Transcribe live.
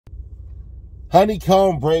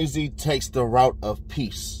Honeykomb Brazy takes the route of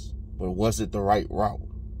peace, but was it the right route?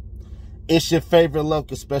 It's your favorite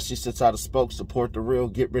look, especially since I spoke. Support the real,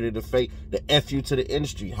 get rid of the fake, the F you to the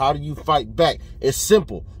industry. How do you fight back? It's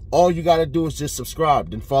simple. All you got to do is just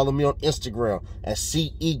subscribe. Then follow me on Instagram at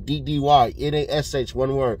CEDDYNASH,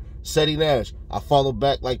 one word, Seti Nash. I follow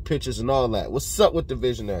back like pictures and all that. What's up with the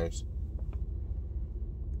visionaries?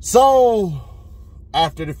 So,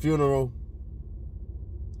 after the funeral,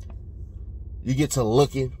 you get to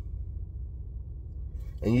looking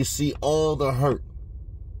and you see all the hurt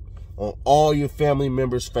on all your family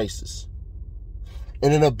members' faces.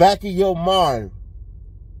 And in the back of your mind,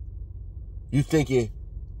 you thinking,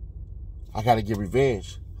 I got to get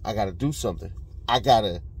revenge. I got to do something. I got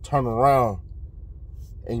to turn around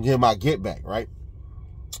and get my get back, right?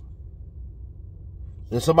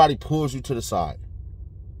 Then somebody pulls you to the side.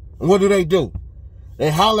 And what do?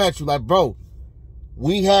 They holler at you like, bro,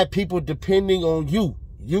 we had people depending on you.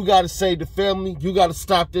 You got to save the family. You got to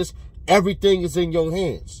stop this. Everything is in your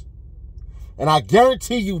hands. And I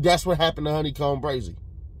guarantee you that's what happened to Honeykomb Brazy.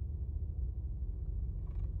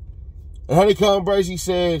 And Honeykomb Brazy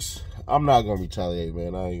says, I'm not going to retaliate,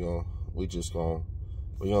 man. I ain't going to. We're going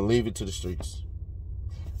to leave it to the streets.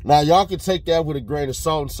 Now, y'all can take that with a grain of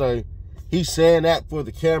salt and say, he's saying that for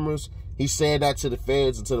the cameras. He's saying that to the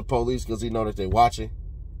feds and to the police because he know that they're watching.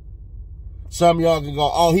 Some of y'all can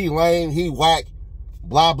go, oh, he lame, he whack,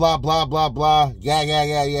 blah, blah, blah, blah, blah, yeah,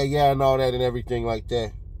 and all that and everything like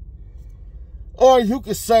that. Or you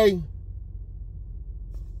could say,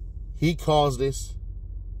 he caused this,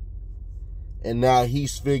 and now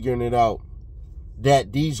he's figuring it out,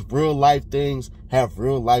 that these real-life things have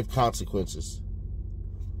real-life consequences.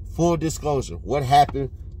 Full disclosure, what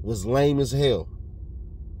happened was lame as hell.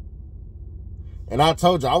 And I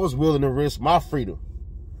told you, I was willing to risk my freedom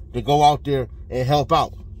to go out there and help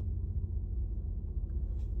out.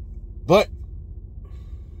 But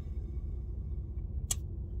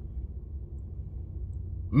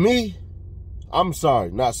me, I'm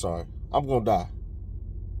sorry, not sorry. I'm going to die.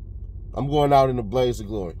 I'm going out in a blaze of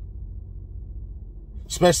glory.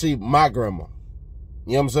 Especially my grandma.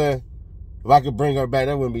 You know what I'm saying? If I could bring her back,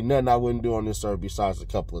 there wouldn't be nothing I wouldn't do on this earth besides a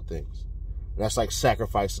couple of things. That's like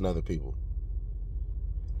sacrificing other people.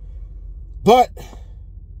 But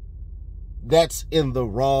that's in the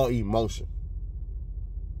raw emotion.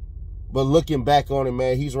 But looking back on it,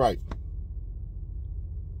 man, he's right.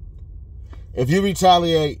 If you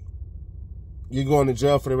retaliate, you're going to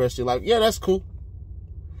jail for the rest of your life. Yeah, that's cool.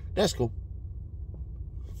 That's cool.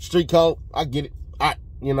 Street code, I get it.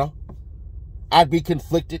 I'd be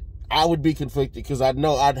conflicted. I would be conflicted because I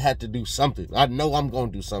know I'd have to do something. I know I'm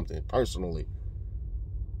going to do something personally.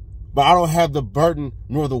 But I don't have the burden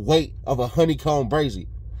nor the weight of a Honeykomb Brazy.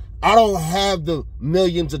 I don't have the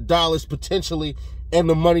millions of dollars potentially and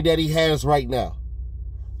the money that he has right now.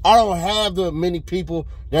 I don't have the many people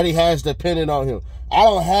that he has depending on him. I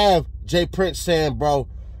don't have Jay Prince saying, bro,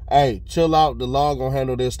 hey, chill out. The law gonna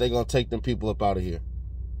handle this. They gonna take them people up out of here.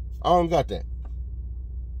 I don't got that.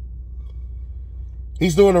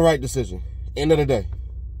 He's doing the right decision. End of the day.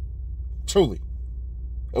 Truly.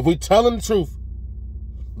 If we tell him the truth,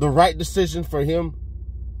 the right decision for him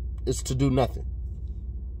is to do nothing.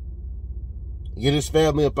 Get his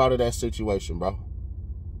family up out of that situation, bro.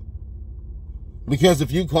 Because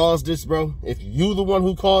if you caused this, bro, if you the one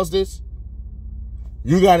who caused this,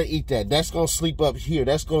 you got to eat that. That's going to sleep up here.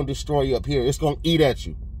 That's going to destroy you up here. It's going to eat at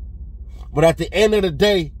you. But at the end of the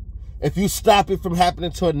day, if you stop it from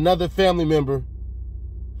happening to another family member,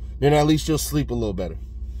 then at least you'll sleep a little better.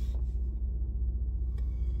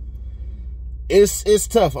 It's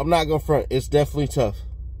tough. I'm not going to front. It's definitely tough.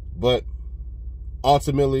 But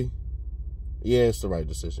ultimately, yeah, it's the right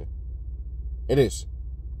decision. It is.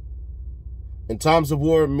 In times of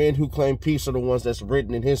war, men who claim peace are the ones that's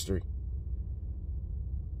written in history.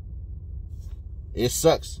 It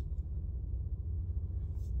sucks.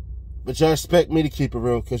 But y'all expect me to keep it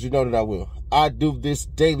real because you know that I will. I do this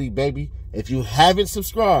daily, baby. If you haven't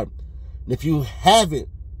subscribed, and if you haven't,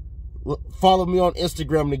 follow me on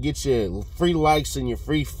Instagram to get your free likes and your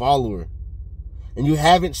free follower. And you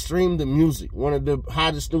haven't streamed the music, one of the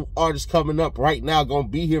hottest new artists coming up right now, going to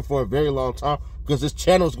be here for a very long time because this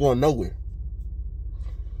channel's going nowhere.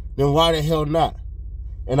 Then why the hell not?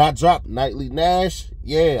 And I dropped Nightly Nash.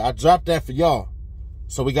 Yeah, I dropped that for y'all.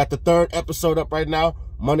 So we got the 3rd episode up right now.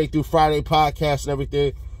 Monday through Friday podcast and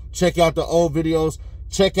everything. Check out the old videos.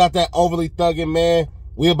 Check out that Overly Thuggin', man.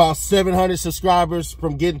 We about 700 subscribers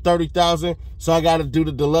from getting 30,000. So I got to do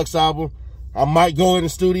the deluxe album. I might go in the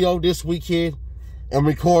studio this weekend and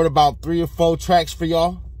record about 3 or 4 tracks for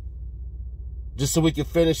y'all. Just so we can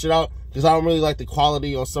finish it out. Because I don't really like the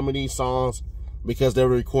quality on some of these songs because they were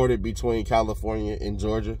recorded between California and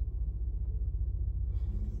Georgia.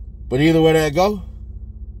 But either way that go,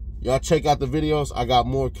 y'all check out the videos. I got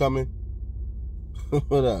more coming.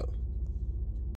 What up?